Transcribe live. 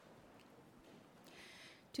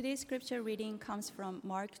Today's scripture reading comes from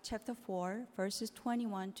Mark chapter 4, verses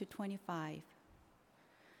 21 to 25.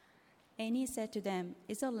 And he said to them,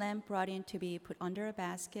 "Is a lamp brought in to be put under a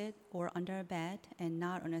basket or under a bed and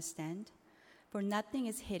not on a stand? For nothing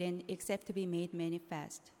is hidden except to be made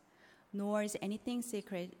manifest, nor is anything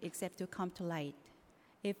secret except to come to light.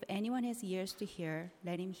 If anyone has ears to hear,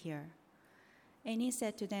 let him hear." And he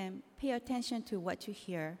said to them, "Pay attention to what you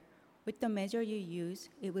hear. With the measure you use,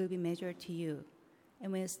 it will be measured to you,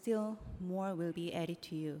 and with still more will be added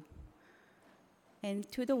to you.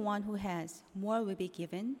 And to the one who has, more will be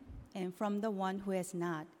given, and from the one who has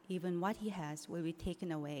not, even what he has will be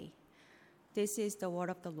taken away." This is the word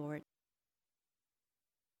of the Lord.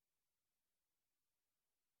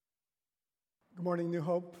 Good morning, New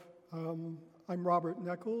Hope. I'm Robert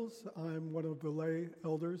Nichols. I'm one of the lay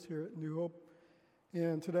elders here at New Hope.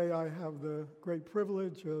 And today I have the great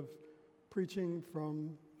privilege of preaching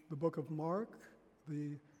from the book of Mark,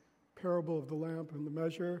 the parable of the lamp and the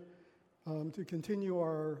measure, to continue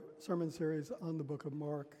our sermon series on the book of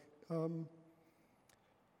Mark.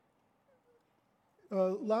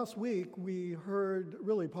 Last week we heard a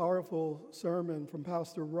really powerful sermon from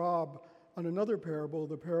Pastor Rob on another parable,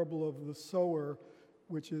 the parable of the sower,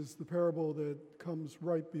 which is the parable that comes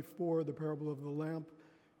right before the parable of the lamp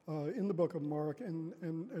in the book of Mark.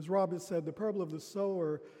 And as Rob has said, the parable of the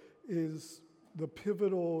sower is the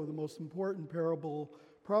pivotal, the most important parable,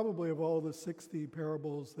 probably of all the 60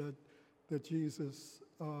 parables that Jesus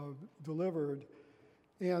delivered.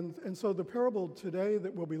 And so the parable today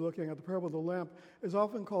that we'll be looking at, the parable of the lamp, is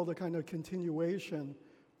often called a kind of continuation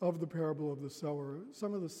of the parable of the sower.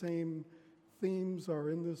 Some of the same themes are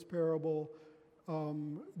in this parable.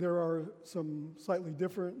 There are some slightly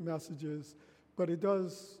different messages, but it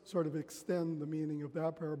does sort of extend the meaning of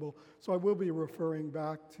that parable. So I will be referring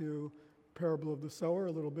back to parable of the sower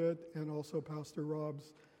a little bit, and also Pastor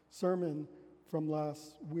Rob's sermon from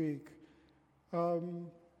last week. I'm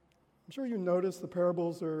sure you noticed the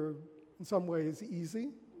parables are in some ways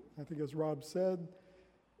easy. I think as Rob said,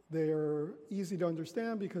 they are easy to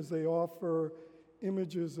understand because they offer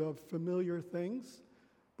images of familiar things,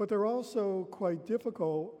 but they're also quite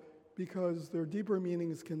difficult because their deeper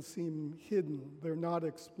meanings can seem hidden. They're not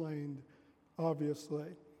explained,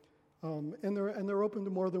 obviously. And they're open to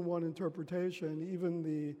more than one interpretation. Even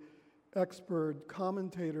the expert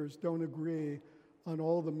commentators don't agree on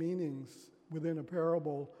all the meanings within a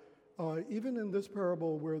parable. Even in this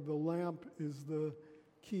parable where the lamp is the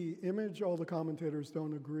key image, all the commentators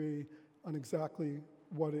don't agree on exactly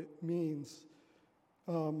what it means.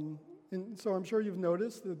 And so I'm sure you've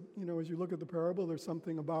noticed that, as you look at the parable, there's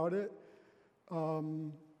something about it.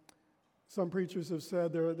 Some preachers have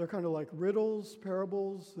said they're kind of like riddles,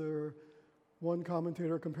 parables. One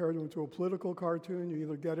commentator compared them to a political cartoon. You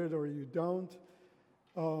either get it or you don't.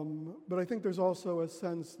 But I think there's also a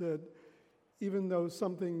sense that even though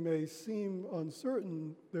something may seem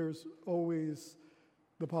uncertain, there's always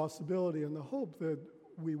the possibility and the hope that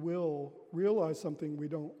we will realize something we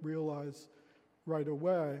don't realize right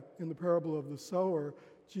away. In the parable of the sower,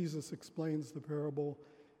 Jesus explains the parable.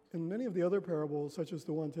 In many of the other parables, such as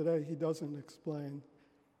the one today, he doesn't explain.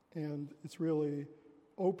 And it's really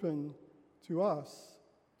open to us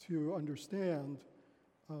to understand,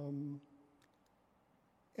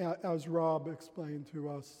 as Rob explained to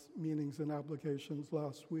us meanings and applications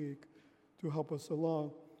last week to help us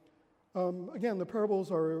along. Again, the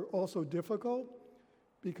parables are also difficult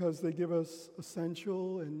because they give us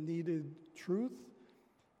essential and needed truth.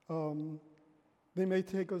 They may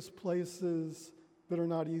take us places that are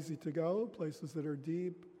not easy to go, places that are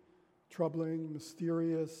deep, troubling,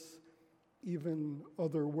 mysterious, even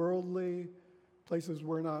otherworldly, places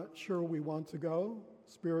we're not sure we want to go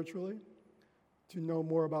spiritually, to know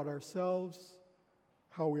more about ourselves,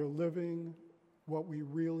 how we are living, what we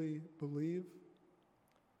really believe.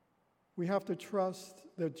 We have to trust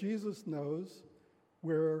that Jesus knows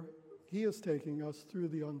where he is taking us through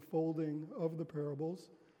the unfolding of the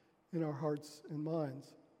parables in our hearts and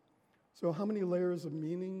minds. So how many layers of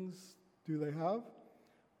meanings do they have?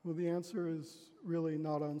 Well, the answer is really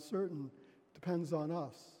not uncertain. It depends on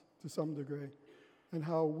us to some degree and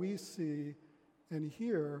how we see and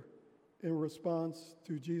hear in response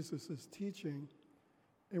to Jesus' teaching,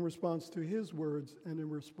 in response to his words, and in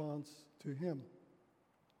response to him.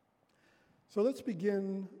 So let's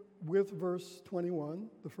begin with verse 21,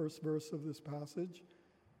 the first verse of this passage,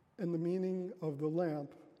 and the meaning of the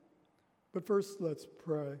lamp. But first, let's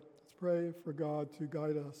pray. Let's pray for God to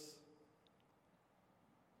guide us.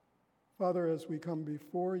 Father, as we come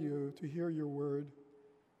before you to hear your word,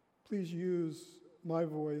 please use my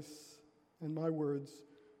voice and my words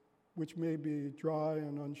which may be dry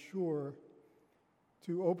and unsure,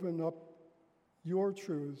 to open up your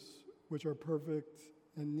truths, which are perfect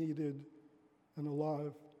and needed and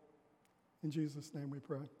alive. In Jesus' name we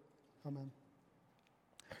pray. Amen.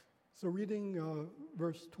 So reading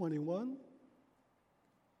verse 21,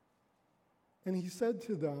 and he said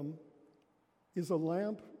to them, "Is a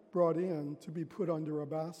lamp brought in to be put under a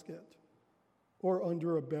basket or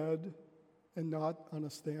under a bed and not on a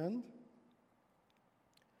stand?"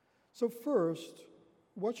 So first,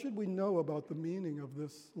 what should we know about the meaning of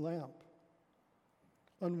this lamp?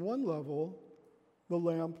 On one level, the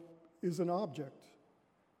lamp is an object,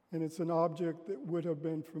 and it's an object that would have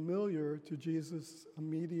been familiar to Jesus'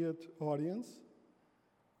 immediate audience,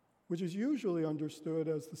 which is usually understood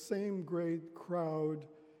as the same great crowd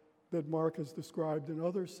that Mark has described in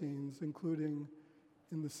other scenes, including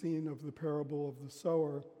in the scene of the parable of the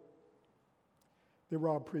sower that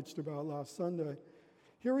Rob preached about last Sunday.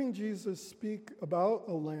 Hearing Jesus speak about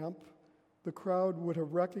a lamp, the crowd would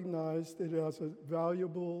have recognized it as a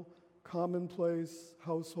valuable, commonplace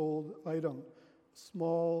household item, a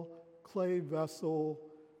small clay vessel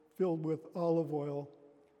filled with olive oil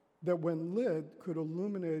that when lit could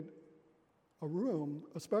illuminate a room,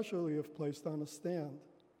 especially if placed on a stand.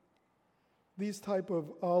 These type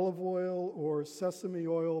of olive oil or sesame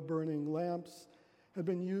oil burning lamps had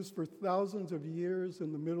been used for thousands of years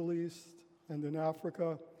in the Middle East and in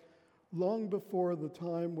Africa, long before the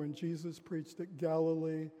time when Jesus preached at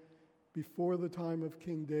Galilee, before the time of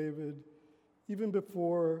King David, even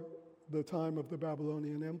before the time of the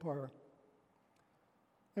Babylonian Empire.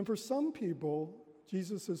 And for some people,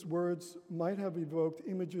 Jesus' words might have evoked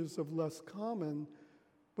images of less common,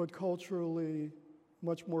 but culturally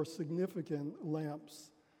much more significant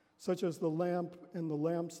lamps, such as the lamp and the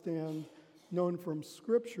lampstand known from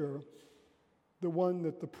Scripture, the one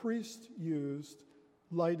that the priest used,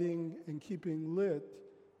 lighting and keeping lit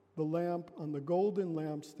the lamp on the golden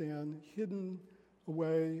lampstand hidden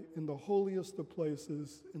away in the holiest of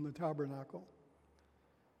places in the tabernacle.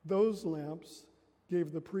 Those lamps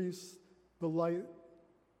gave the priests the light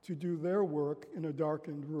to do their work in a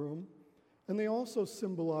darkened room, and they also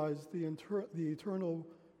symbolized the eternal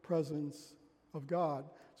presence of God.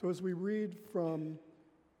 So as we read from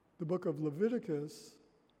the book of Leviticus,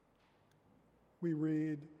 we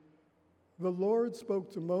read, "The Lord spoke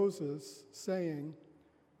to Moses, saying,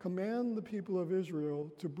 'Command the people of Israel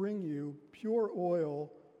to bring you pure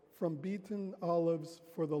oil from beaten olives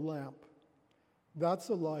for the lamp. That's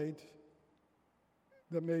a light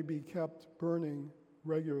that may be kept burning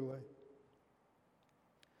regularly.'"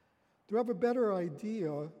 To have a better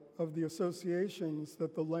idea of the associations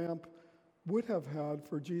that the lamp would have had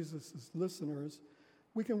for Jesus' listeners,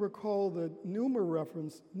 we can recall that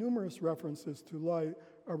numerous references to light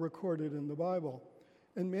are recorded in the Bible,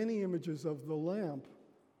 and many images of the lamp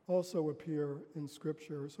also appear in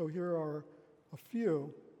Scripture. So here are a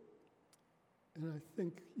few, and I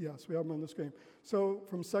think, yes, we have them on the screen. So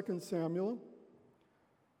from 2 Samuel,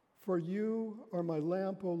 "For you are my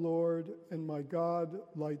lamp, O Lord, and my God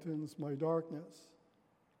lightens my darkness."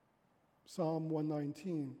 Psalm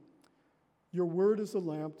 119, "Your word is a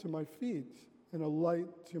lamp to my feet and a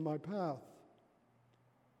light to my path."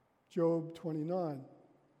 Job 29.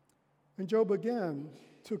 And Job again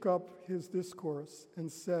took up his discourse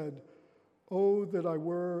and said, "Oh, that I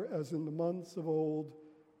were as in the months of old,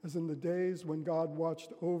 as in the days when God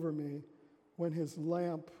watched over me, when his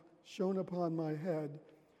lamp shone upon my head,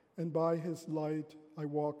 and by his light I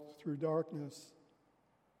walked through darkness."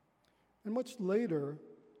 And much later,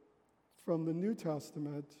 from the New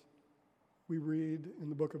Testament, we read in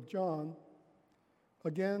the book of John,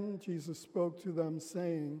 "Again Jesus spoke to them,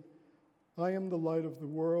 saying, 'I am the light of the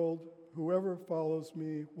world. Whoever follows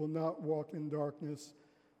me will not walk in darkness,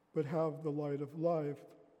 but have the light of life.'"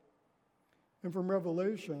 And from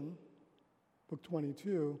Revelation, book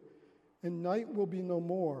 22, "And night will be no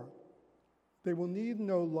more. They will need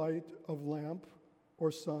no light of lamp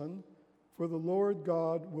or sun, for the Lord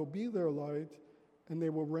God will be their light, and they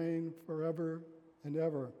will reign forever and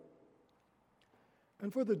ever."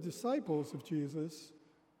 And for the disciples of Jesus,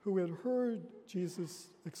 who had heard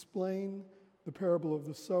Jesus explain the parable of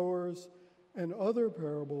the sowers and other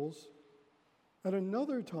parables, at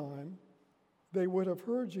another time, they would have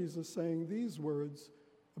heard Jesus saying these words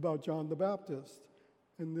about John the Baptist,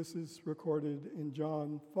 and this is recorded in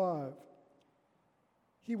John 5.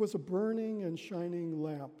 "He was a burning and shining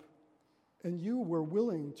lamp, and you were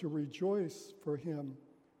willing to rejoice for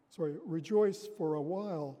a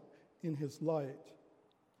while in his light."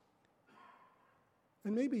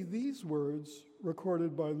 And maybe these words,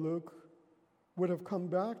 recorded by Luke, would have come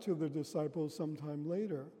back to the disciples sometime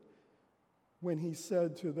later, when he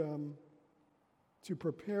said to them to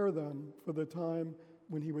prepare them for the time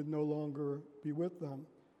when he would no longer be with them.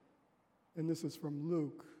 And this is from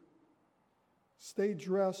Luke. Stay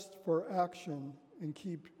dressed for action and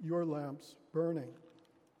keep your lamps burning.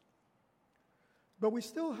 But we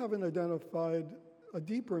still haven't identified a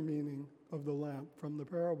deeper meaning of the lamp from the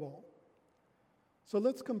parable. So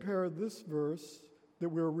let's compare this verse that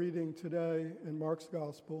we're reading today in Mark's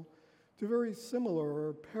Gospel to very similar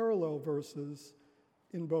or parallel verses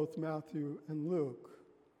in both Matthew and Luke.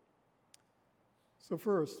 So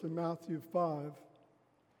first, in Matthew 5,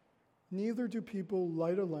 neither do people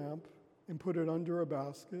light a lamp and put it under a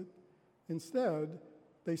basket. Instead,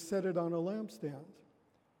 they set it on a lampstand,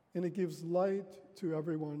 and it gives light to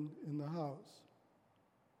everyone in the house.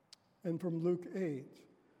 And from Luke 8,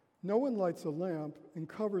 no one lights a lamp and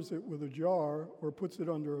covers it with a jar or puts it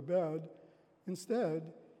under a bed.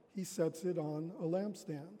 Instead, he sets it on a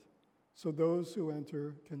lampstand, so those who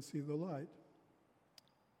enter can see the light.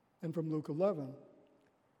 And from Luke 11,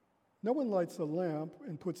 no one lights a lamp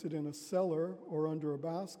and puts it in a cellar or under a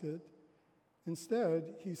basket.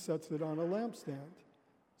 Instead, he sets it on a lampstand,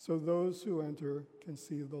 so those who enter can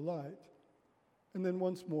see the light. And then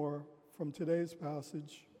once more from today's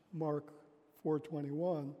passage, Mark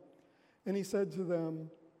 4:21, and he said to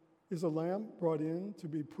them, is a lamp brought in to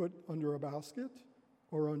be put under a basket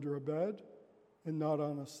or under a bed and not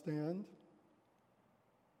on a stand?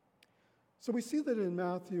 So we see that in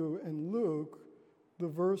Matthew and Luke, the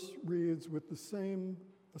verse reads with the same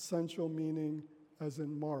essential meaning as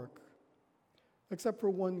in Mark, except for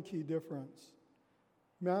one key difference.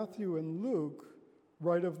 Matthew and Luke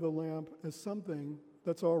write of the lamp as something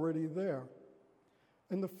that's already there.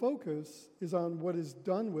 And the focus is on what is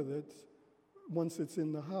done with it once it's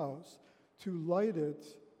in the house, to light it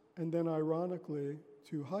and then, ironically,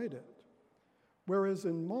 to hide it. Whereas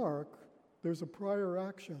in Mark, there's a prior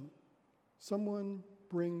action. Someone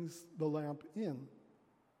brings the lamp in.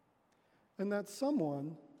 And that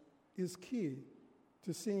someone is key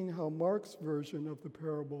to seeing how Mark's version of the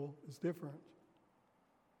parable is different.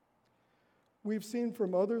 We've seen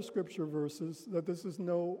from other scripture verses that this is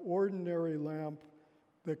no ordinary lamp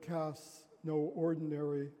that casts no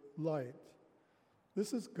ordinary light.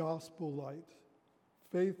 This is gospel light,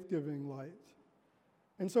 faith-giving light.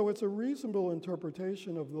 And so it's a reasonable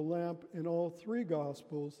interpretation of the lamp in all three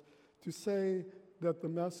Gospels to say that the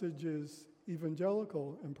message is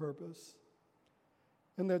evangelical in purpose,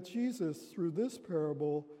 and that Jesus, through this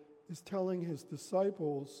parable, is telling his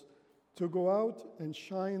disciples to go out and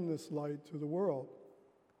shine this light to the world.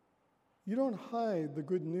 You don't hide the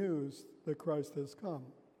good news that Christ has come,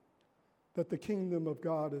 that the kingdom of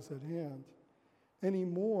God is at hand, any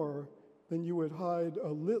more than you would hide a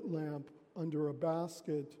lit lamp under a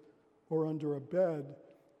basket or under a bed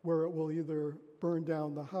where it will either burn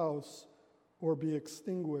down the house or be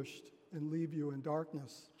extinguished and leave you in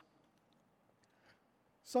darkness.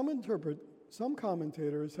 Some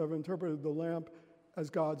commentators have interpreted the lamp as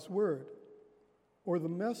God's word, or the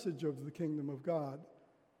message of the kingdom of God,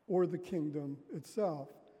 or the kingdom itself.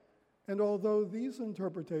 And although these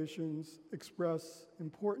interpretations express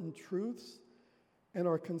important truths and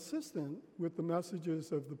are consistent with the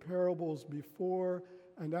messages of the parables before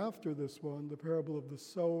and after this one, the parable of the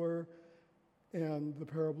sower and the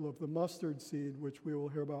parable of the mustard seed, which we will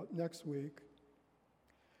hear about next week,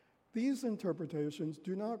 these interpretations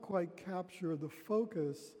do not quite capture the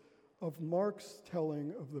focus of Mark's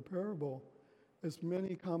telling of the parable, as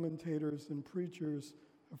many commentators and preachers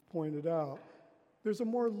have pointed out. There's a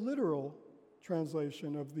more literal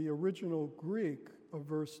translation of the original Greek of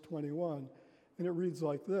verse 21, and it reads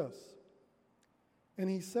like this. And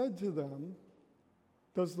he said to them,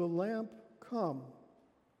 does the lamp come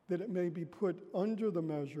that it may be put under the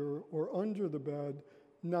measure or under the bed,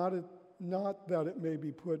 not that it may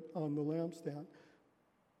be put on the lampstand?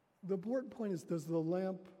 The important point is, does the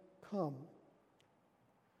lamp come?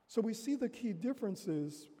 So we see the key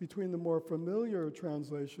differences between the more familiar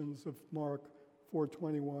translations of Mark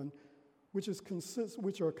 4:21, which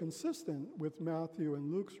are consistent with Matthew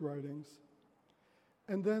and Luke's writings,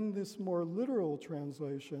 and then this more literal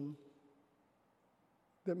translation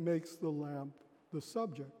that makes the lamp the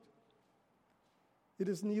subject. It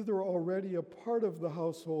is neither already a part of the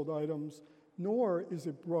household items, nor is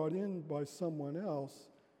it brought in by someone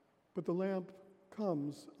else, but the lamp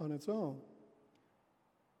comes on its own.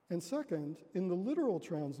 And second, in the literal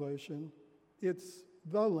translation, it's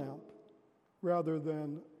the lamp rather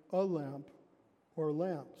than a lamp or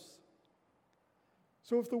lamps.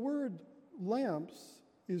 So if the word lamps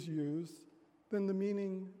is used, then the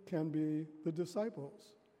meaning can be the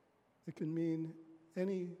disciples. It can mean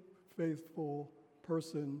any faithful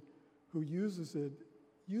person who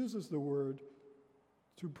uses the word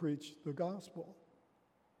to preach the gospel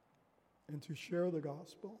and to share the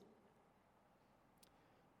gospel.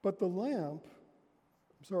 But a lamp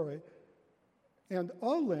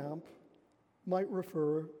might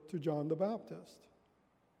refer to John the Baptist.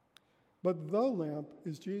 But the lamp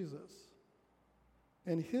is Jesus,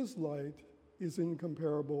 and his light is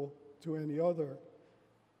incomparable to any other.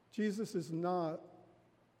 Jesus is not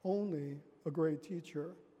only a great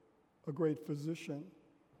teacher, a great physician.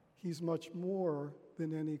 He's much more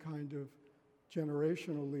than any kind of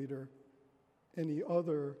generational leader, any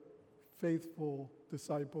other faithful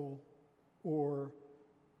disciple or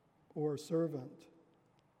servant.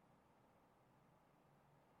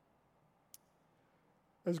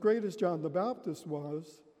 As great as John the Baptist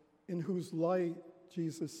was, in whose light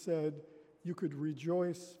Jesus said you could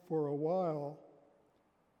rejoice for a while,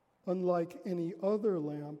 unlike any other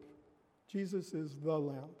lamp, Jesus is the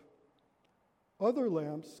lamp. Other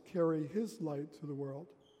lamps carry his light to the world,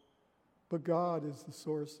 but God is the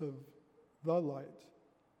source of the light.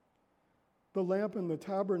 The lamp in the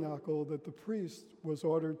tabernacle that the priest was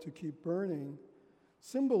ordered to keep burning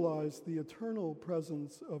symbolized the eternal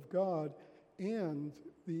presence of God and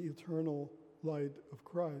the eternal light of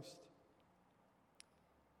Christ.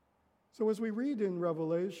 So as we read in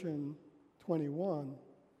Revelation 21,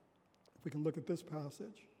 if we can look at this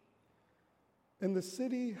passage, "And the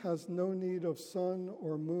city has no need of sun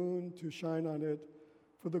or moon to shine on it,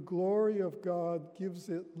 for the glory of God gives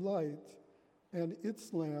it light, and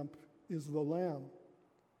its lamp is the Lamb.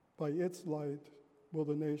 By its light will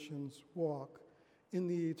the nations walk. In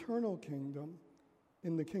the eternal kingdom,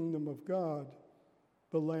 in the kingdom of God,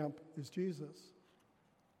 the lamp is Jesus."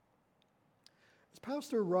 As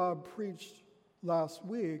Pastor Rob preached last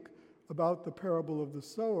week about the parable of the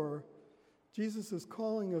sower, Jesus is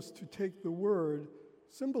calling us to take the word,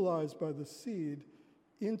 symbolized by the seed,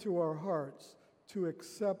 into our hearts, to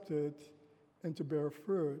accept it and to bear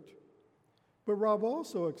fruit. But Rob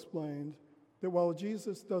also explained that while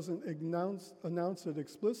Jesus doesn't announce it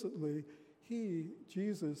explicitly, he,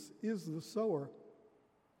 Jesus, is the sower.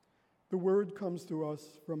 The word comes to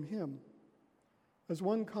us from him. As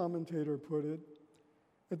one commentator put it,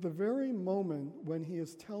 at the very moment when he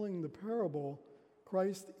is telling the parable,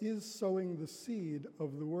 Christ is sowing the seed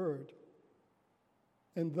of the word.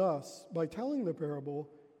 And thus, by telling the parable,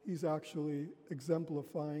 he's actually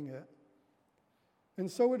exemplifying it. And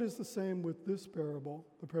so it is the same with this parable,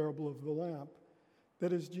 the parable of the lamp,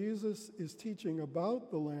 that as Jesus is teaching about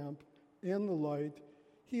the lamp and the light,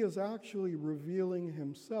 he is actually revealing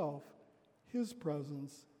himself, his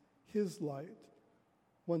presence, his light.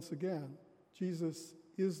 Once again, Jesus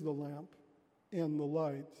is the lamp and the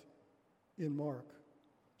light in Mark.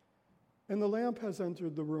 And the lamp has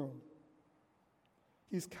entered the room.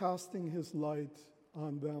 He's casting his light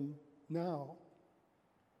on them now.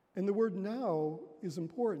 And the word now is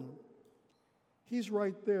important. He's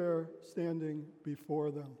right there standing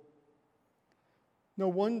before them. No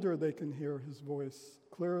wonder they can hear his voice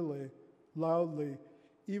clearly, loudly,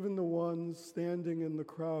 even the ones standing in the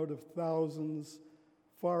crowd of thousands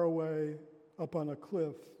far away up on a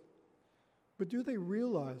cliff. But do they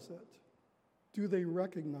realize it? Do they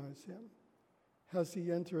recognize him? Has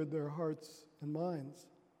he entered their hearts and minds?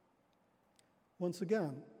 Once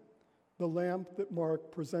again, the lamp that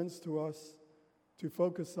Mark presents to us to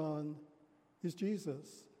focus on is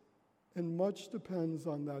Jesus, and much depends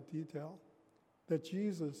on that detail, that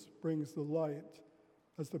Jesus brings the light,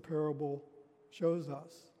 as the parable shows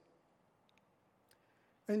us.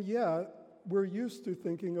 And yet, we're used to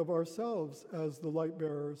thinking of ourselves as the light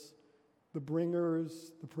bearers, the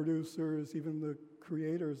bringers, the producers, even the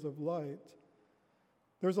creators of light.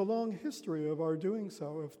 There's a long history of our doing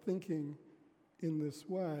so, of thinking in this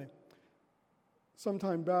way. Some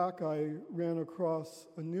time back, I ran across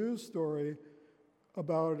a news story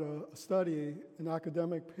about a study, an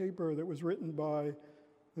academic paper that was written by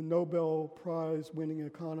the Nobel Prize-winning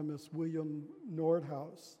economist William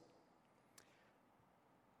Nordhaus,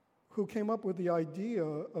 who came up with the idea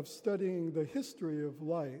of studying the history of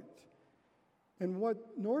light. And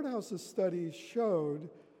what Nordhaus's study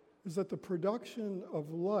showed is that the production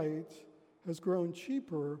of light has grown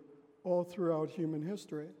cheaper all throughout human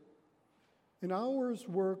history. An hour's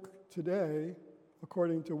work today,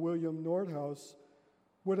 according to William Nordhaus,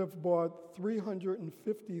 would have bought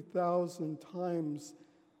 350,000 times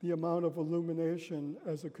the amount of illumination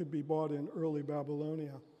as it could be bought in early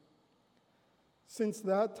Babylonia. Since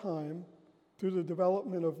that time, through the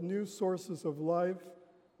development of new sources of light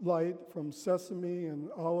from sesame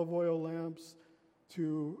and olive oil lamps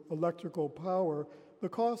to electrical power, the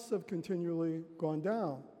costs have continually gone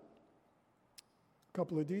down. A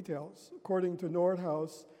couple of details. According to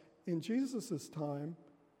Nordhaus, in Jesus' time,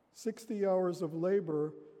 60 hours of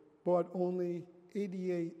labor bought only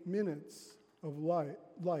 88 minutes of light.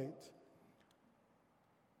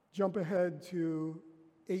 Jump ahead to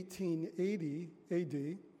 1880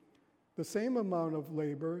 AD, the same amount of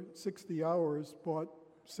labor, 60 hours, bought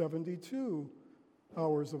 72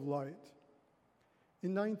 hours of light.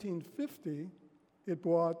 In 1950, it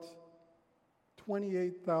bought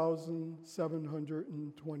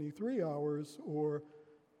 28,723 hours, or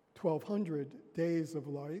 1,200 days of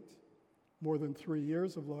light, more than 3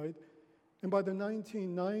 years of light. And by the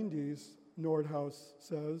 1990s, Nordhaus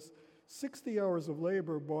says, 60 hours of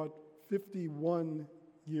labor bought 51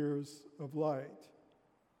 years of light.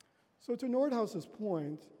 So to Nordhaus's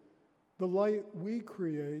point, the light we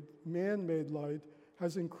create, man-made light,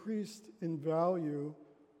 has increased in value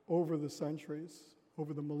over the centuries,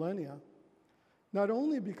 over the millennia, not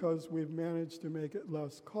only because we've managed to make it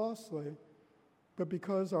less costly, but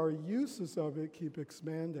because our uses of it keep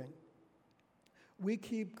expanding. We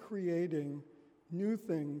keep creating new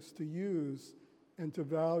things to use and to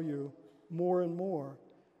value more and more,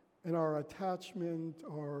 and our attachment,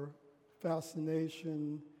 our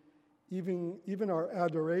fascination, even our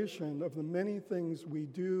adoration of the many things we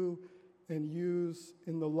do and use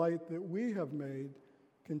in the light that we have made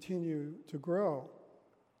continue to grow.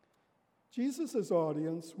 Jesus'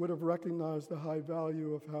 audience would have recognized the high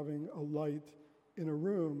value of having a light in a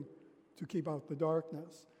room to keep out the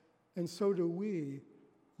darkness. And so do we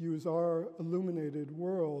use our illuminated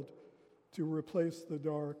world to replace the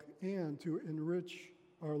dark and to enrich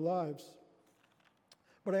our lives.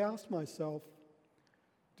 But I asked myself,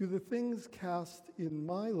 do the things cast in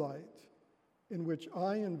my light, in which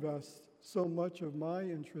I invest so much of my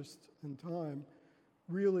interest and time,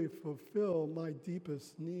 really fulfill my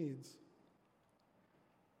deepest needs?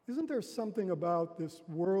 Isn't there something about this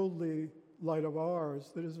worldly light of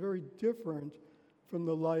ours that is very different from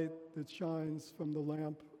the light that shines from the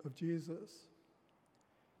lamp of Jesus?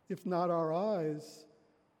 If not our eyes,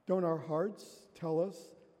 don't our hearts tell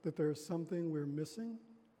us that there's something we're missing,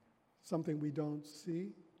 something we don't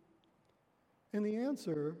see? And the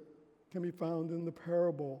answer can be found in the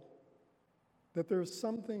parable, that there's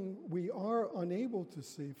something we are unable to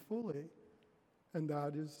see fully, and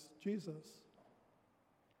that is Jesus.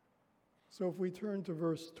 So if we turn to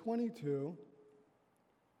verse 22,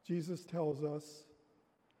 Jesus tells us,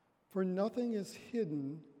 "For nothing is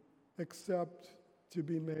hidden except to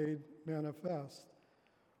be made manifest,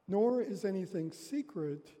 nor is anything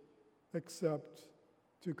secret except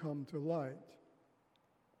to come to light."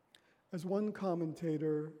 As one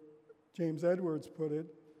commentator, James Edwards, put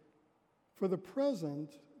it, for the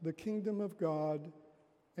present, the kingdom of God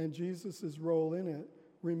and Jesus' role in it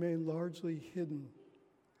remain largely hidden.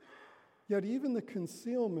 Yet even the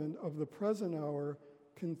concealment of the present hour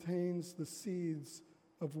contains the seeds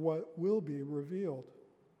of what will be revealed.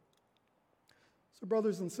 So,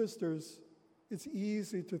 brothers and sisters, it's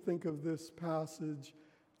easy to think of this passage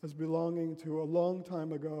as belonging to a long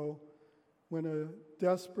time ago, when a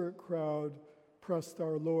desperate crowd pressed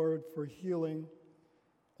our Lord for healing,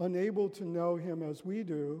 unable to know him as we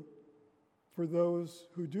do, for those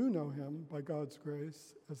who do know him by God's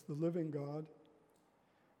grace as the living God.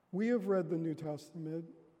 We have read the New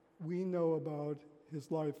Testament. We know about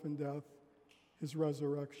his life and death, his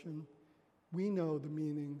resurrection. We know the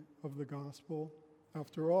meaning of the gospel,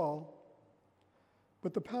 after all.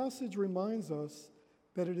 But the passage reminds us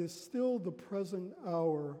that it is still the present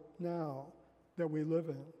hour now that we live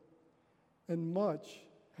in, and much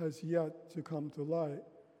has yet to come to light.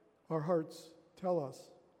 Our hearts tell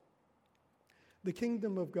us. The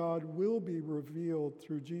kingdom of God will be revealed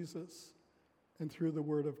through Jesus and through the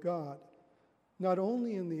Word of God, not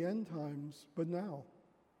only in the end times, but now.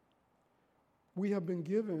 We have been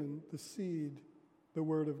given the seed, the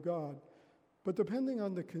Word of God, but depending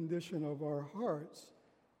on the condition of our hearts,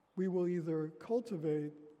 we will either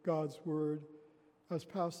cultivate God's Word, as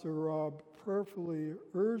Pastor Rob prayerfully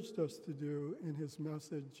urged us to do in his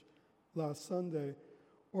message last Sunday,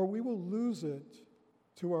 or we will lose it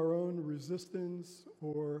to our own resistance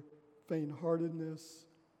or faint-heartedness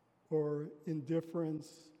or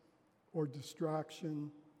indifference or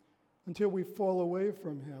distraction, until we fall away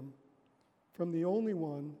from him, from the only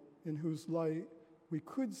one in whose light we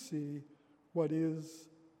could see what is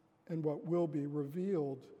and what will be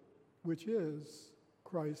revealed, which is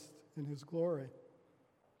Christ in his glory.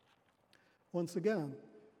 Once again,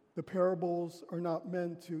 the parables are not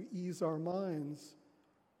meant to ease our minds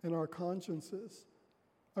and our consciences.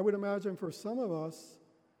 I would imagine for some of us,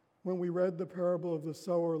 When we read the parable of the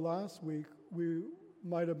sower last week, we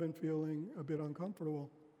might have been feeling a bit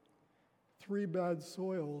uncomfortable. 3 bad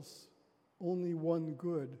soils, only 1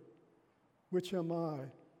 good. Which am I?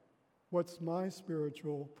 What's my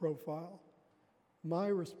spiritual profile? My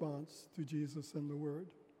response to Jesus and the Word?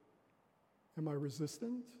 Am I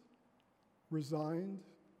resistant? Resigned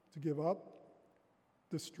to give up?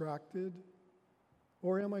 Distracted?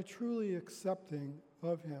 Or am I truly accepting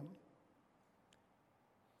of Him?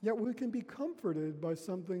 Yet we can be comforted by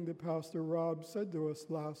something that Pastor Rob said to us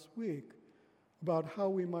last week about how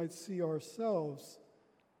we might see ourselves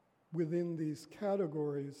within these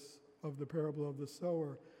categories of the parable of the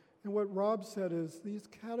sower. And what Rob said is these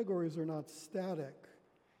categories are not static,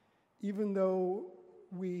 even though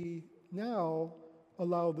we now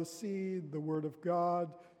allow the seed, the Word of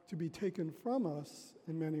God, to be taken from us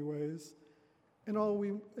in many ways. And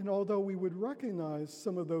although we would recognize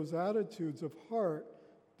some of those attitudes of heart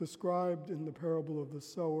described in the parable of the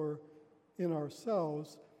sower in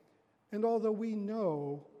ourselves, and although we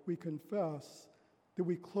know, we confess, that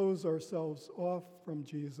we close ourselves off from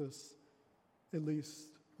Jesus, at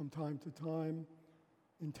least from time to time,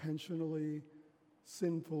 intentionally,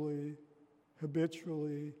 sinfully,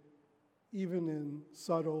 habitually, even in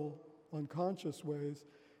subtle, unconscious ways,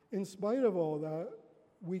 in spite of all that,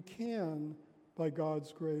 we can, by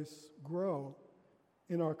God's grace, grow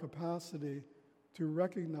in our capacity to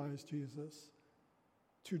recognize Jesus,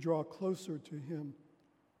 to draw closer to Him,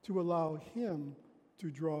 to allow Him to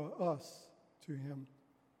draw us to Him.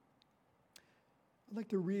 I'd like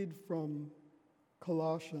to read from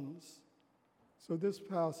Colossians. So this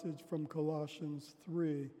passage from Colossians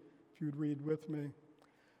 3, if you'd read with me.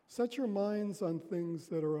 Set your minds on things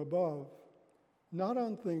that are above, not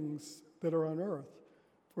on things that are on earth,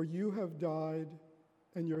 for you have died,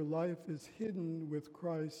 and your life is hidden with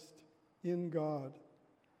Christ in God.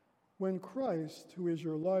 When Christ, who is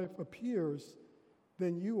your life, appears,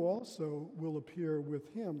 then you also will appear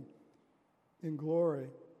with Him in glory.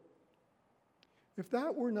 If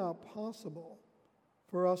that were not possible,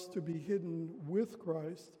 for us to be hidden with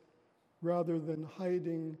Christ rather than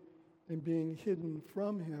hiding and being hidden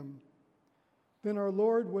from Him, then our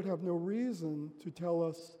Lord would have no reason to tell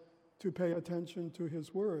us to pay attention to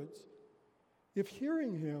His words. If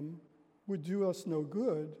hearing Him would do us no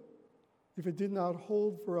good, if it did not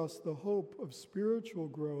hold for us the hope of spiritual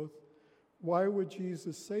growth, why would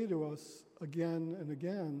Jesus say to us again and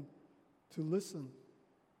again to listen,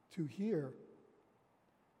 to hear?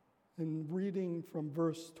 In reading from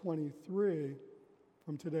verse 23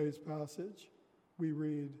 from today's passage, we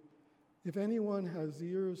read, "If anyone has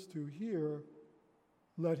ears to hear,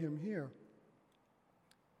 let him hear."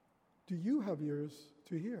 Do you have ears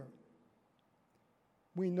to hear?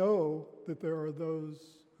 We know that there are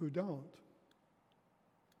those who don't.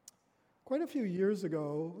 Quite a few years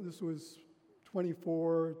ago, this was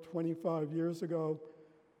 24, 25 years ago,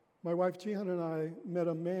 my wife Jihan and I met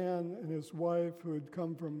a man and his wife who had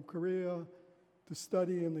come from Korea to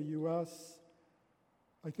study in the U.S.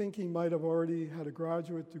 I think he might have already had a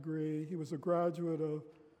graduate degree. He was a graduate of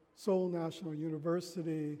Seoul National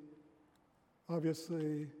University,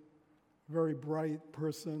 obviously a very bright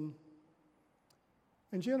person.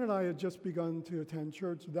 And Jan and I had just begun to attend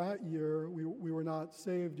church that year. We were not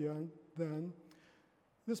saved yet then.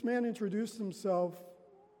 This man introduced himself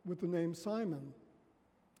with the name Simon.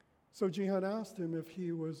 So Jihan asked him if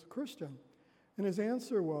he was a Christian. And his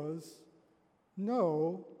answer was,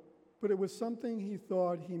 no, but it was something he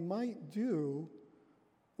thought he might do,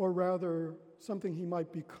 or rather, something he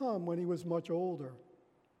might become when he was much older.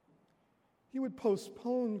 He would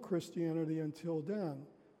postpone Christianity until then.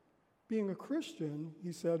 Being a Christian,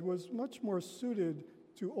 he said, was much more suited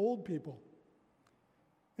to old people.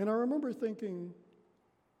 And I remember thinking,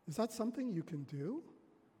 is that something you can do?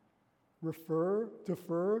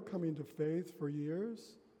 Defer coming to faith for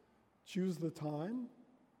years? Choose the time?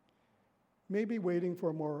 Maybe waiting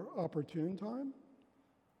for a more opportune time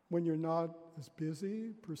when you're not as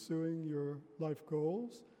busy pursuing your life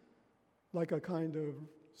goals, like a kind of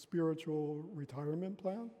spiritual retirement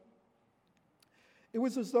plan? It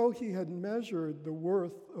was as though he had measured the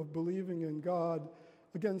worth of believing in God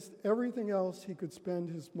against everything else he could spend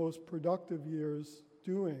his most productive years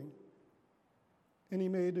doing. And he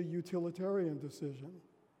made a utilitarian decision.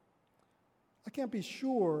 I can't be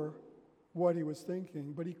sure what he was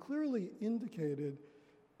thinking, but he clearly indicated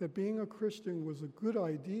that being a Christian was a good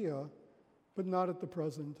idea, but not at the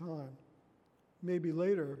present time. Maybe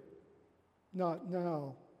later, not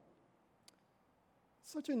now.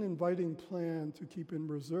 Such an inviting plan to keep in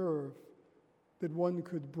reserve that one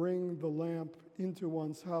could bring the lamp into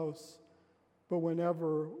one's house, but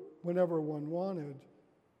whenever whenever one wanted,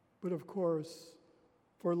 but of course,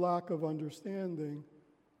 for lack of understanding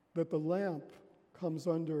that the lamp comes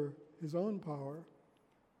under his own power,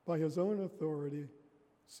 by his own authority,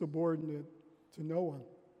 subordinate to no one.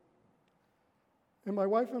 And my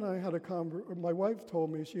wife and I had my wife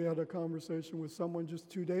told me she had a conversation with someone just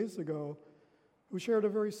 2 days ago who shared a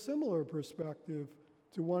very similar perspective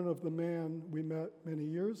to one of the man we met many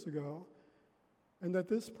years ago. And that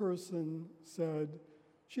this person said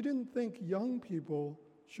she didn't think young people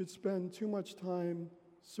should spend too much time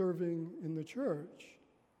serving in the church,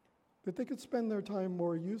 that they could spend their time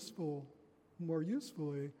more usefully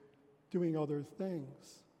doing other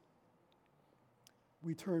things.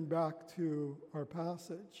 We turn back to our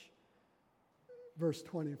passage, verse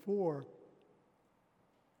 24.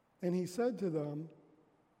 And he said to them,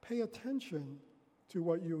 "Pay attention to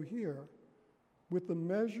what you hear. With the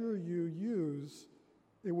measure you use,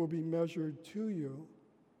 it will be measured to you,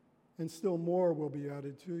 and still more will be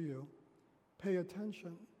added to you." Pay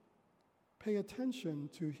attention. Pay attention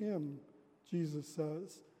to him, Jesus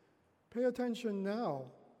says. Pay attention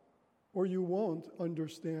now, or you won't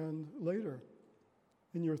understand later.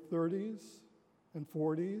 In your 30s and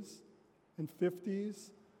 40s and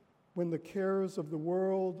 50s, when the cares of the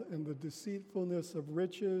world and the deceitfulness of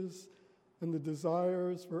riches and the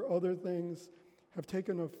desires for other things have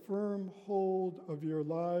taken a firm hold of your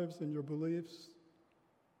lives and your beliefs,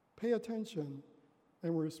 pay attention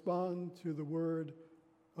and respond to the word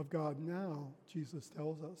of God now, Jesus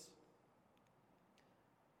tells us.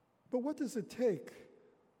 But what does it take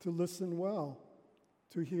to listen well,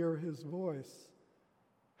 to hear his voice?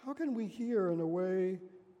 How can we hear in a way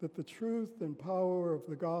that the truth and power of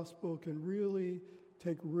the gospel can really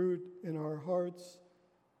take root in our hearts,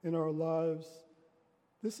 in our lives?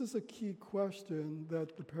 This is a key question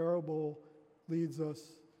that the parable leads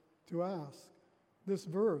us to ask. This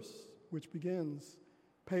verse, which begins,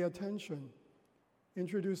 "Pay attention,"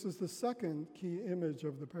 introduces the second key image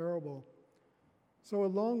of the parable. So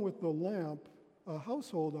along with the lamp, a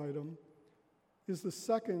household item, is the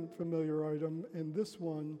second familiar item, and this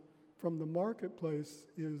one from the marketplace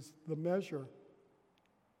is the measure.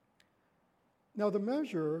 Now, the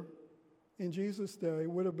measure in Jesus' day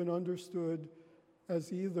would have been understood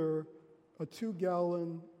as either a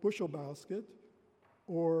 2-gallon bushel basket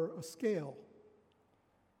or a scale.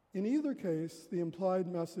 In either case, the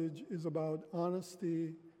implied message is about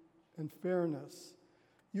honesty and fairness.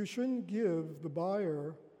 You shouldn't give the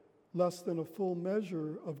buyer less than a full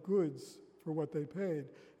measure of goods for what they paid.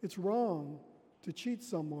 It's wrong to cheat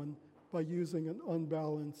someone by using an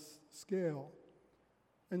unbalanced scale.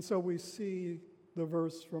 And so we see the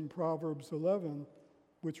verse from Proverbs 11,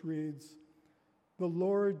 which reads, "The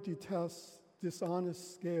Lord detests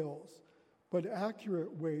dishonest scales, but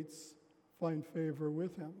accurate weights find favor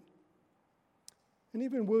with him." And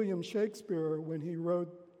even William Shakespeare, when he wrote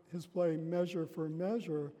his play Measure for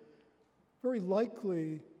Measure, very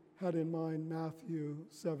likely had in mind Matthew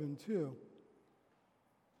 7:2.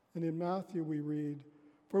 And in Matthew we read,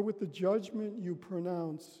 "For with the judgment you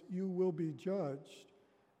pronounce, you will be judged,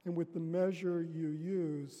 and with the measure you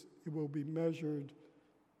use, it will be measured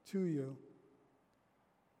to you."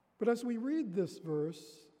 But as we read this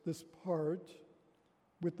verse, this part,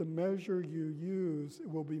 "with the measure you use,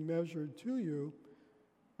 it will be measured to you,"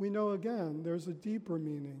 we know again there's a deeper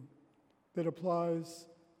meaning that applies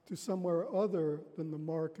to somewhere other than the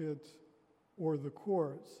market or the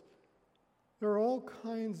courts. There are all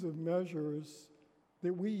kinds of measures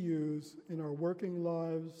that we use in our working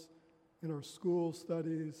lives, in our school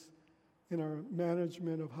studies, in our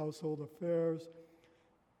management of household affairs.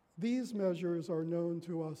 These measures are known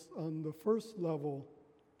to us on the first level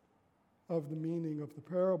of the meaning of the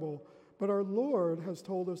parable, but our Lord has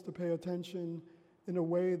told us to pay attention in a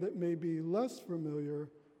way that may be less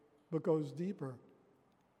familiar but goes deeper.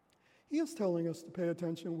 He is telling us to pay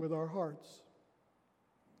attention with our hearts.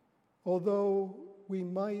 Although we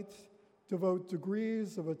might devote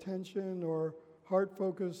degrees of attention or heart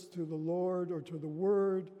focus to the Lord or to the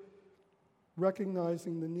Word,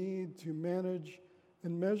 recognizing the need to manage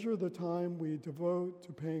and measure the time we devote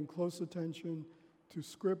to paying close attention to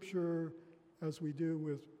Scripture, as we do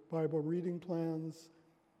with Bible reading plans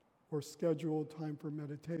or scheduled time for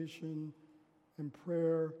meditation and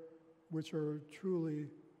prayer, which are truly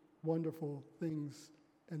wonderful things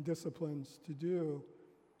and disciplines to do.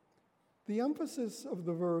 The emphasis of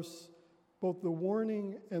the verse, both the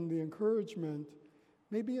warning and the encouragement,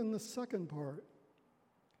 may be in the second part.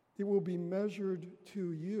 It will be measured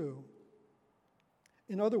to you.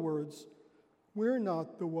 In other words, we're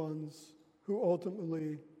not the ones who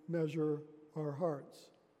ultimately measure our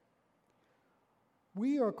hearts.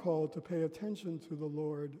 We are called to pay attention to the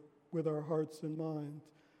Lord with our hearts and minds,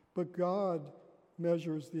 but God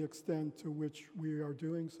measures the extent to which we are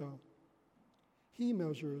doing so. He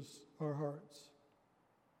measures our hearts.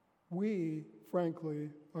 We,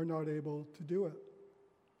 frankly, are not able to do it.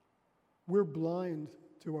 We're blind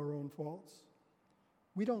to our own faults.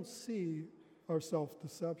 We don't see our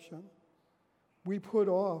self-deception. We put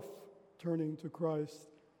off turning to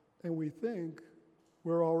Christ, and we think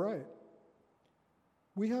we're all right.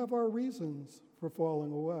 We have our reasons for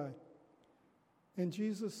falling away. And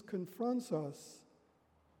Jesus confronts us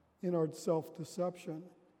in our self-deception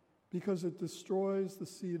because it destroys the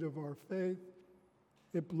seed of our faith.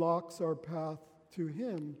 It blocks our path to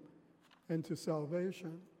Him and to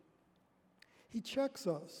salvation. He checks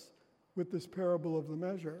us with this parable of the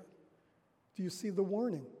measure. Do you see the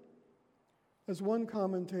warning? As one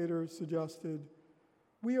commentator suggested,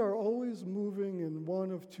 we are always moving in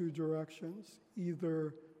one of two directions,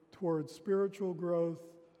 either towards spiritual growth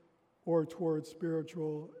or towards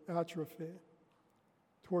spiritual atrophy,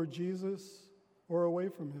 toward Jesus or away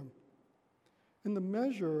from Him. And the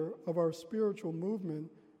measure of our spiritual movement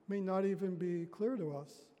may not even be clear to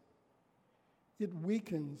us. It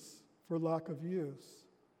weakens for lack of use.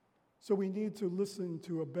 So we need to listen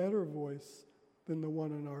to a better voice than the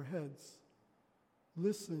one in our heads.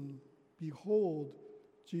 Listen, behold,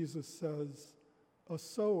 Jesus says, a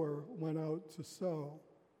sower went out to sow.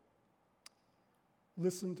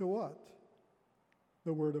 Listen to what?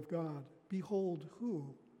 The Word of God. Behold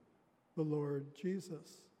who? The Lord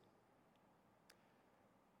Jesus.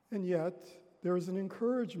 And yet, there is an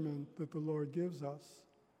encouragement that the Lord gives us.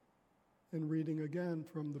 In reading again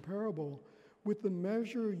from the parable, with the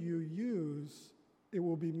measure you use, it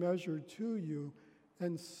will be measured to you,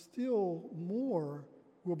 and still more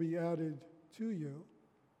will be added to you.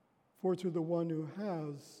 For to the one who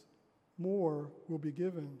has, more will be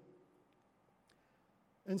given.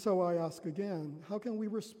 And so I ask again, how can we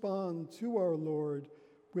respond to our Lord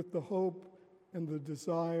with the hope and the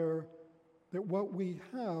desire that what we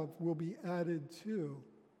have will be added to,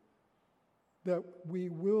 that we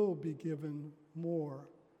will be given more?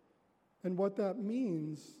 And what that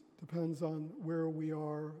means depends on where we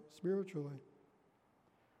are spiritually,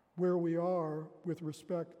 where we are with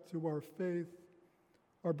respect to our faith,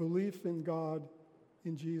 our belief in God,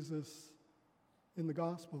 in Jesus, in the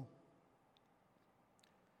gospel.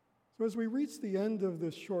 So as we reach the end of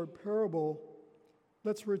this short parable,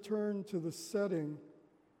 let's return to the setting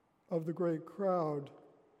of the great crowd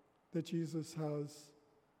that Jesus has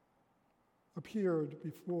appeared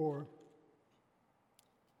before.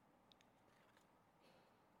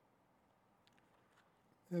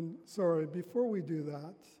 And sorry, before we do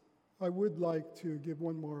that, I would like to give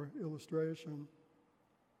one more illustration.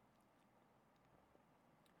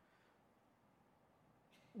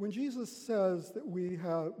 When Jesus says that we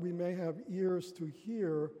may have ears to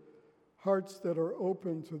hear, hearts that are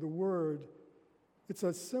open to the Word, it's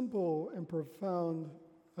as simple and profound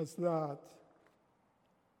as that.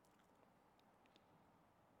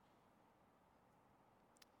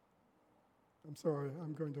 I'm sorry,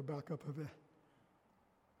 I'm going to back up a bit.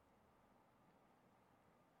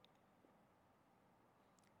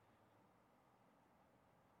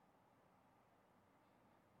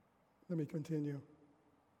 Let me continue.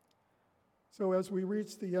 So as we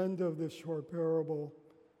reach the end of this short parable,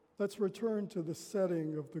 let's return to the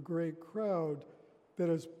setting of the great crowd that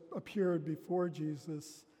has appeared before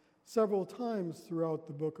Jesus several times throughout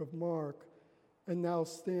the book of Mark and now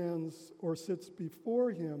stands or sits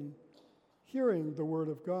before him, hearing the word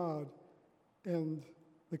of God and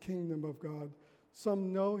the kingdom of God.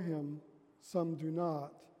 Some know him, some do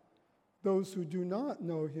not. Those who do not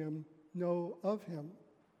know him know of him.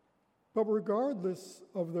 But regardless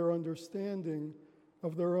of their understanding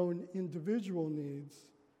of their own individual needs,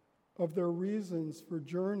 of their reasons for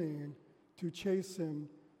journeying to chase him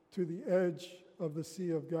to the edge of the Sea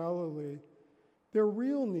of Galilee, their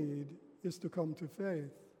real need is to come to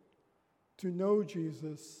faith, to know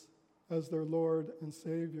Jesus as their Lord and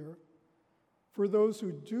Savior. For those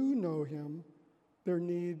who do know him, their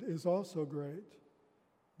need is also great.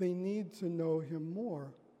 They need to know him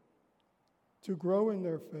more, to grow in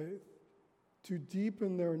their faith, to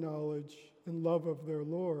deepen their knowledge and love of their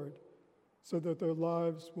Lord, so that their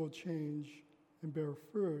lives will change and bear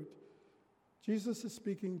fruit. Jesus is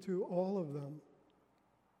speaking to all of them.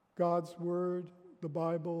 God's word, the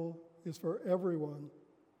Bible, is for everyone.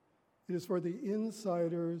 It is for the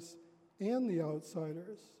insiders and the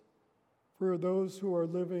outsiders, for those who are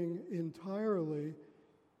living entirely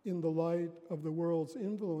in the light of the world's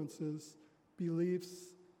influences,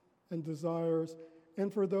 beliefs, and desires,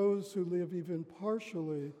 and for those who live even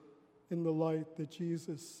partially in the light that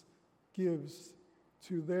Jesus gives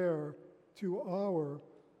to our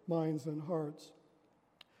minds and hearts.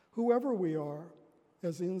 Whoever we are,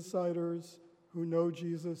 as insiders who know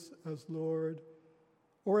Jesus as Lord,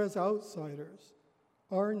 or as outsiders,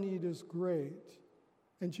 our need is great,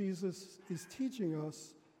 and Jesus is teaching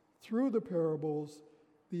us through the parables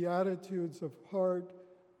the attitudes of heart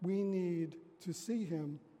we need to see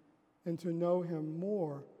him and to know him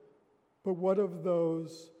more. But what of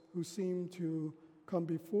those who seem to come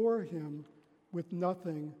before him with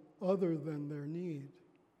nothing other than their need?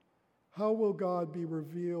 How will God be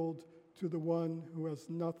revealed to the one who has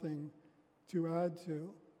nothing to add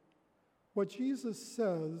to? What Jesus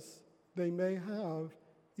says they may have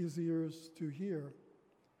is ears to hear,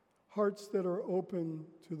 hearts that are open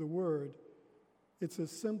to the word. It's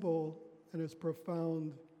as simple and as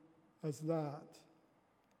profound as that.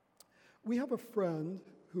 We have a friend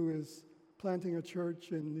who is planting a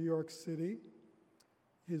church in New York City.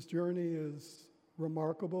 His journey is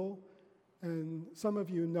remarkable, and some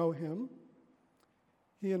of you know him.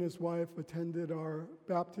 He and his wife attended our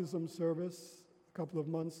baptism service a couple of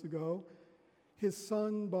months ago. His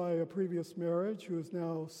son, by a previous marriage, who is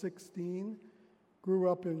now 16,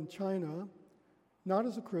 grew up in China, not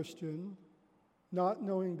as a Christian, not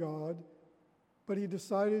knowing God, but he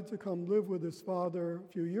decided to come live with his father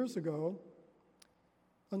a few years ago.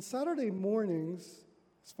 On Saturday mornings,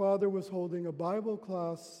 his father was holding a Bible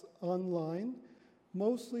class online,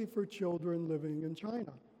 mostly for children living in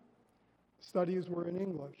China. Studies were in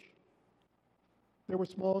English. There were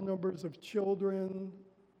small numbers of children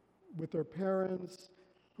with their parents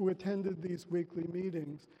who attended these weekly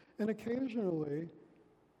meetings. And occasionally,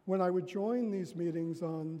 when I would join these meetings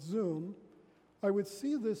on Zoom, I would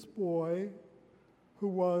see this boy, who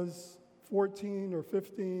was 14 or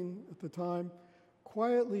 15 at the time,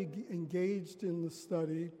 quietly engaged in the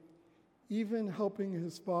study, even helping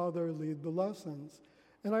his father lead the lessons.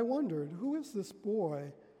 And I wondered, who is this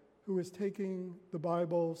boy who is taking the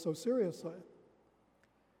Bible so seriously?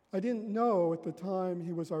 I didn't know at the time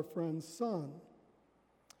he was our friend's son.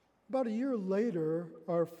 About a year later,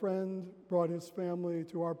 our friend brought his family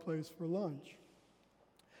to our place for lunch.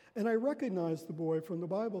 And I recognized the boy from the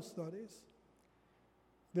Bible studies.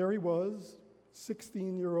 There he was,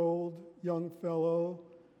 16-year-old young fellow,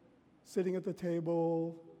 sitting at the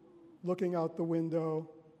table, looking out the window.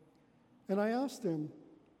 And I asked him,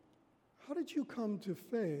 "How did you come to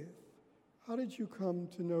faith? How did you come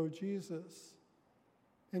to know Jesus?"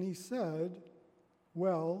 And he said,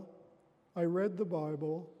 "Well, I read the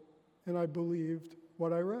Bible and I believed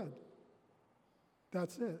what I read."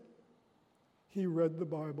 That's it. He read the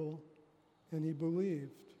Bible and he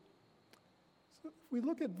believed. So if we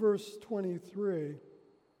look at verse 23,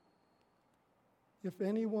 if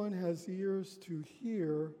anyone has ears to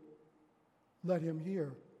hear, let him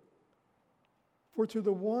hear. For to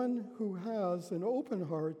the one who has an open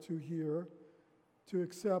heart to hear, to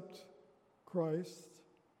accept Christ,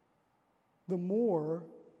 the more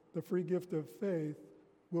the free gift of faith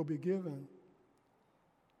will be given.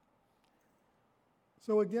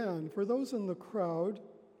 So again, for those in the crowd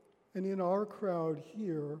and in our crowd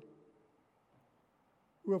here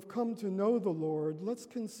who have come to know the Lord, let's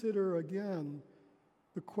consider again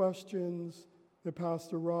the questions that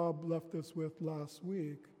Pastor Rob left us with last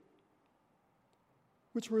week,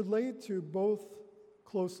 which relate to both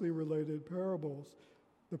closely related parables,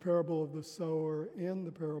 the parable of the sower and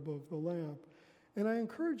the parable of the lamp. And I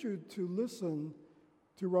encourage you to listen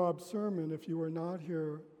to Rob's sermon if you were not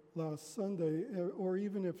here last Sunday, or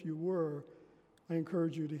even if you were, I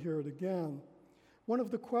encourage you to hear it again. One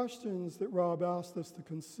of the questions that Rob asked us to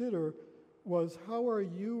consider was, how are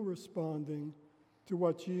you responding to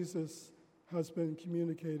what Jesus has been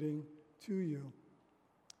communicating to you?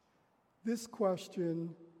 This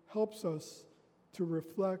question helps us to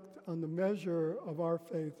reflect on the measure of our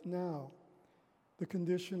faith now, the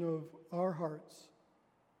condition of our hearts,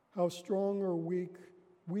 how strong or weak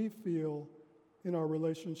we feel in our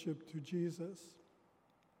relationship to Jesus.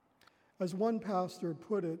 As one pastor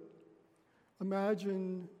put it,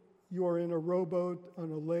 imagine you are in a rowboat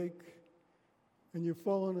on a lake and you've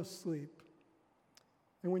fallen asleep.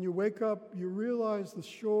 And when you wake up, you realize the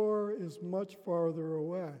shore is much farther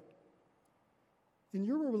away. In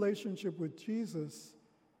your relationship with Jesus,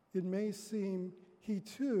 it may seem he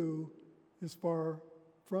too is far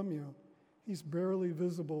from you. He's barely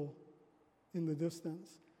visible in the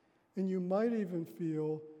distance. And you might even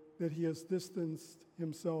feel that he has distanced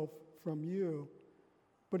himself from you.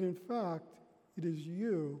 But in fact, it is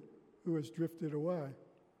you who has drifted away.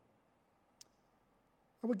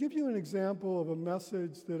 I will give you an example of a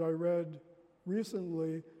message that I read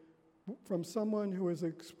recently from someone who has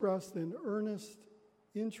expressed an earnest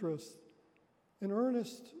interest,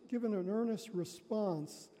 given an earnest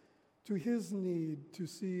response to his need to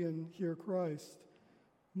see and hear Christ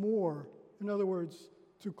more. In other words,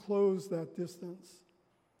 to close that distance.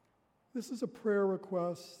 This is a prayer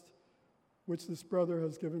request which this brother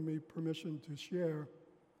has given me permission to share.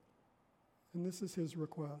 And this is his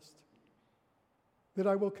request: that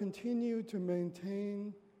I will continue to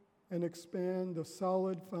maintain and expand a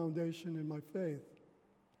solid foundation in my faith.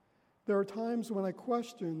 There are times when I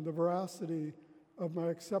question the veracity of my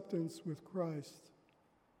acceptance with Christ,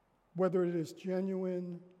 whether it is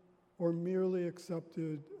genuine or merely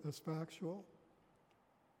accepted as factual.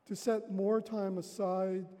 To set more time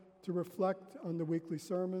aside to reflect on the weekly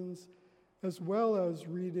sermons, as well as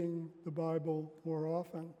reading the Bible more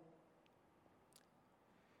often.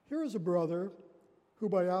 Here is a brother who,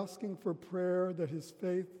 by asking for prayer that his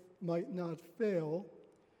faith might not fail,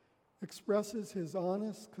 expresses his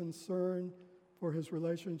honest concern for his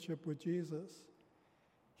relationship with Jesus.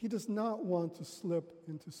 He does not want to slip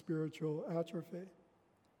into spiritual atrophy.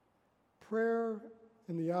 Prayer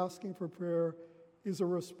and the asking for prayer is a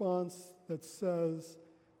response that says,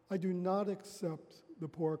 I do not accept the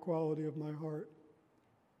poor quality of my heart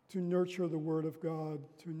to nurture the Word of God,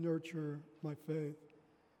 to nurture my faith.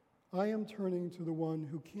 I am turning to the one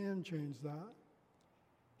who can change that.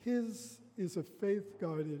 His is a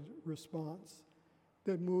faith-guided response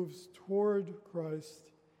that moves toward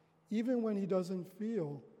Christ even when he doesn't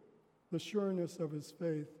feel the sureness of his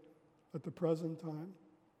faith at the present time.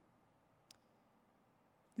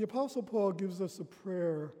 The Apostle Paul gives us a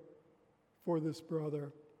prayer for this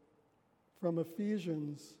brother. From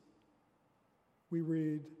Ephesians, we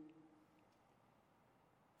read,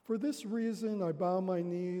 "For this reason I bow my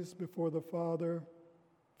knees before the Father,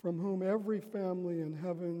 from whom every family in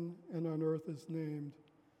heaven and on earth is named,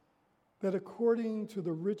 that according to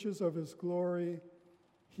the riches of his glory,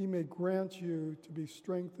 he may grant you to be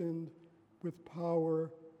strengthened with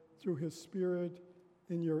power through his Spirit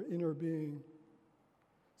in your inner being,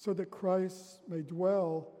 so that Christ may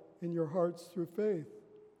dwell in your hearts through faith,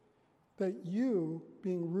 that you,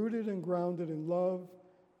 being rooted and grounded in love,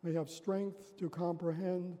 may have strength to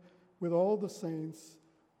comprehend with all the saints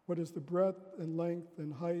what is the breadth and length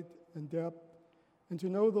and height and depth, and to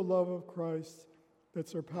know the love of Christ that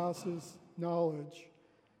surpasses knowledge,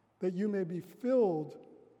 that you may be filled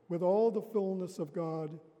with all the fullness of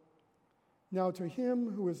God. Now to him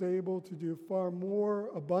who is able to do far more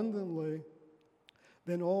abundantly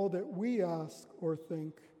than all that we ask or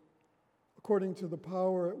think, according to the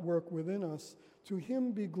power at work within us, to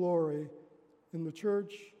him be glory in the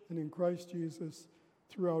church and in Christ Jesus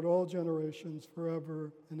throughout all generations,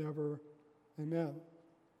 forever and ever. Amen."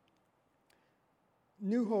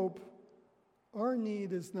 New Hope, our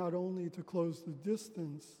need is not only to close the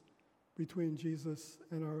distance between Jesus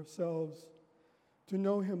and ourselves, to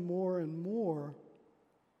know him more and more,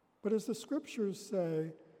 but as the scriptures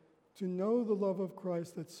say, to know the love of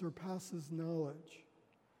Christ that surpasses knowledge,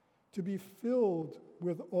 to be filled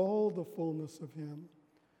with all the fullness of him,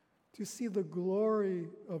 to see the glory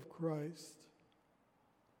of Christ.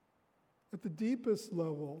 At the deepest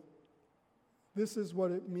level, this is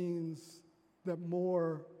what it means that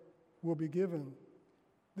more will be given.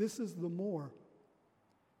 This is the more.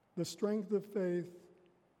 The strength of faith,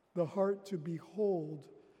 the heart to behold,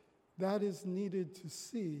 that is needed to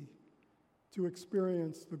see, to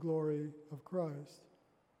experience the glory of Christ.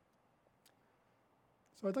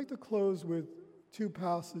 So I'd like to close with two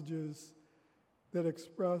passages that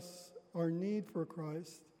express our need for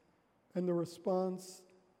Christ and the response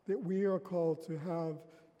that we are called to have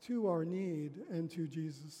to our need and to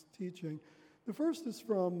Jesus' teaching. The first is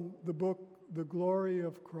from the book, The Glory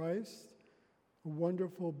of Christ, a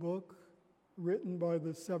wonderful book written by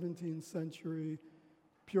the 17th century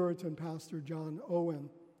Puritan pastor John Owen.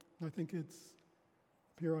 I think it's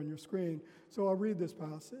up here on your screen. So I'll read this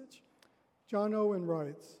passage. John Owen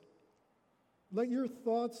writes, "Let your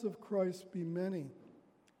thoughts of Christ be many,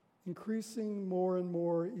 increasing more and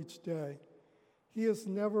more each day. He is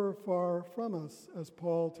never far from us, as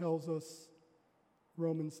Paul tells us,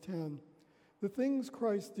 Romans 10. The things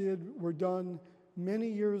Christ did were done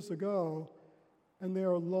many years ago, and they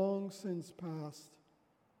are long since past.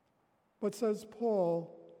 But, says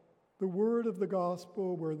Paul, the word of the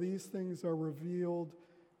gospel where these things are revealed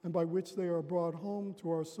and by which they are brought home to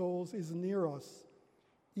our souls is near us,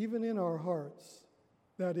 even in our hearts.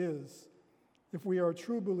 That is, if we are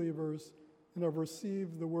true believers and have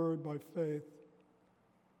received the word by faith.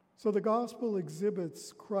 So the gospel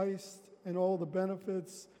exhibits Christ and all the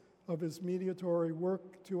benefits of his mediatory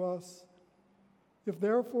work to us. If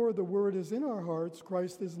therefore the word is in our hearts,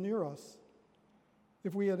 Christ is near us.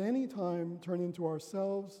 If we at any time turn into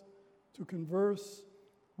ourselves to converse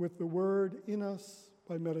with the word in us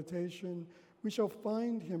by meditation, we shall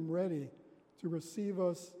find him ready to receive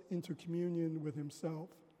us into communion with himself.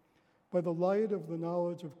 By the light of the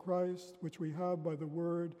knowledge of Christ, which we have by the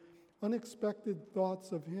word, unexpected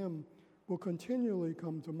thoughts of him will continually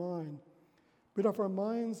come to mind. But if our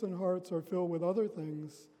minds and hearts are filled with other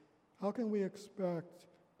things, how can we expect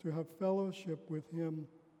to have fellowship with him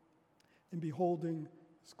in beholding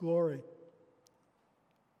his glory?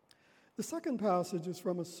 The second passage is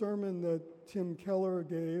from a sermon that Tim Keller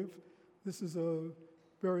gave. This is a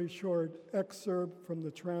very short excerpt from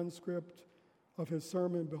the transcript of his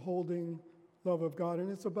sermon, Beholding Love of God,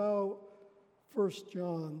 and it's about 1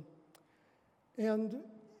 John. And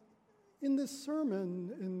in this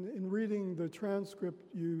sermon, in reading the transcript,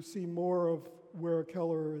 you see more of where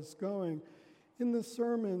Keller is going. In this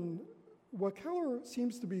sermon, what Keller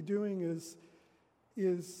seems to be doing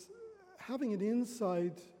is having an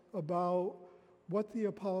insight about what the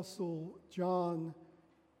Apostle John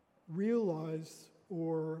realized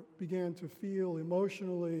or began to feel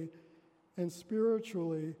emotionally and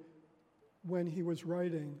spiritually when he was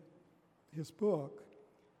writing his book.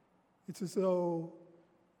 It's as though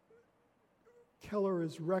Keller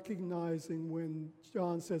is recognizing when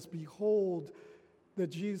John says, "Behold," that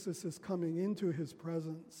Jesus is coming into his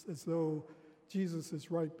presence, as though Jesus is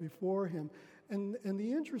right before him. And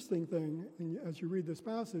the interesting thing, as you read this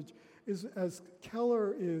passage, is as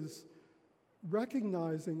Keller is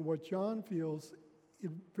recognizing what John feels,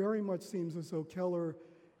 it very much seems as though Keller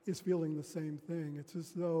is feeling the same thing. It's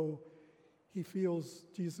as though he feels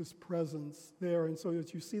Jesus' presence there. And so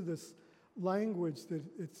as you see this language, that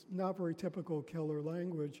it's not very typical Keller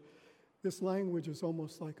language, this language is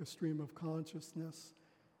almost like a stream of consciousness.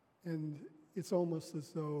 And it's almost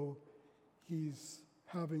as though he's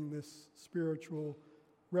having this spiritual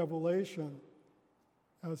revelation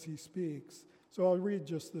as he speaks. So I'll read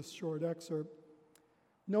just this short excerpt.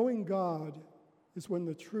 Knowing God is when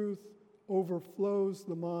the truth overflows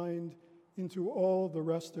the mind into all the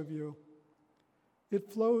rest of you. It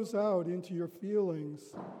flows out into your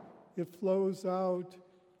feelings. It flows out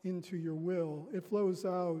into your will. It flows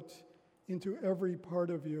out into every part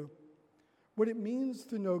of you. What it means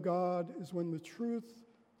to know God is when the truth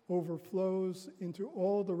overflows into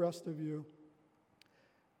all the rest of you,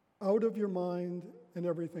 out of your mind and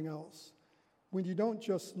everything else. When you don't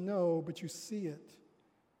just know, but you see it.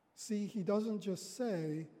 See, he doesn't just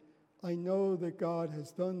say, "I know that God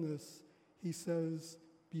has done this." He says,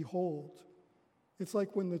 "Behold." It's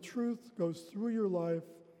like when the truth goes through your life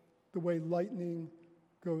the way lightning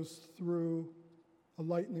goes through a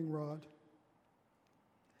lightning rod.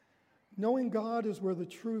 Knowing God is where the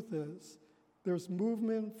truth is. There's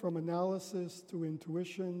movement from analysis to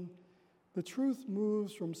intuition. The truth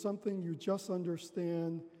moves from something you just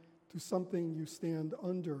understand to something you stand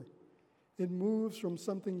under. It moves from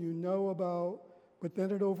something you know about, but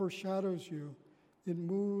then it overshadows you. It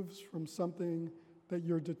moves from something that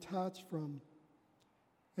you're detached from.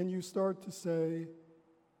 And you start to say,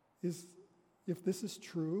 if this is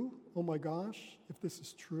true, oh my gosh, if this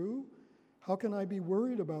is true, how can I be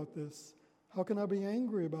worried about this? How can I be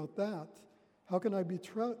angry about that? How can I be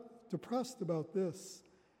depressed about this?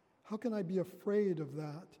 How can I be afraid of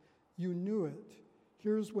that? You knew it.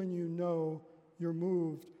 Here's when you know you're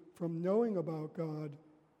moved from knowing about God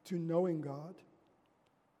to knowing God.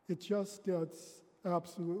 It just gets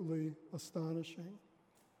absolutely astonishing.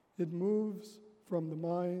 It moves from the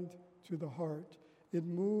mind to the heart. It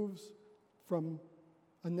moves from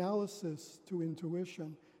analysis to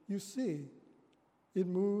intuition. You see, it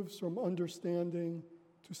moves from understanding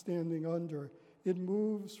to standing under. It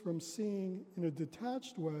moves from seeing in a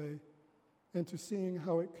detached way and to seeing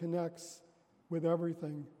how it connects with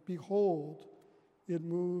everything. Behold, it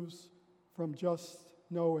moves from just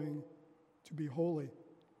knowing to be holy.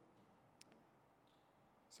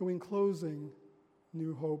 So in closing,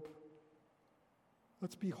 New Hope,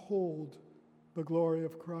 let's behold the glory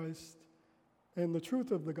of Christ and the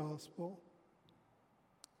truth of the gospel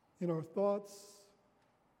in our thoughts,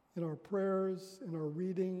 in our prayers, in our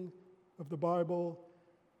reading of the Bible,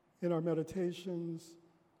 in our meditations,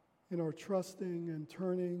 in our trusting and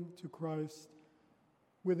turning to Christ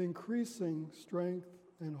with increasing strength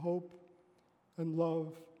and hope and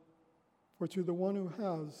love. For to the one who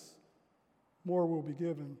has, more will be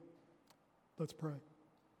given. Let's pray.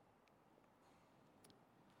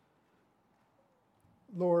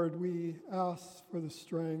 Lord, we ask for the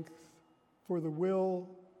strength, for the will,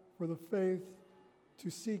 for the faith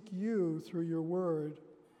to seek you through your word,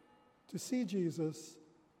 to see Jesus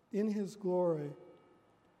in his glory,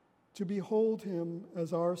 to behold him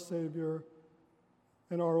as our Savior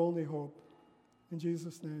and our only hope. In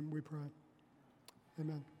Jesus' name we pray.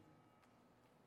 Amen.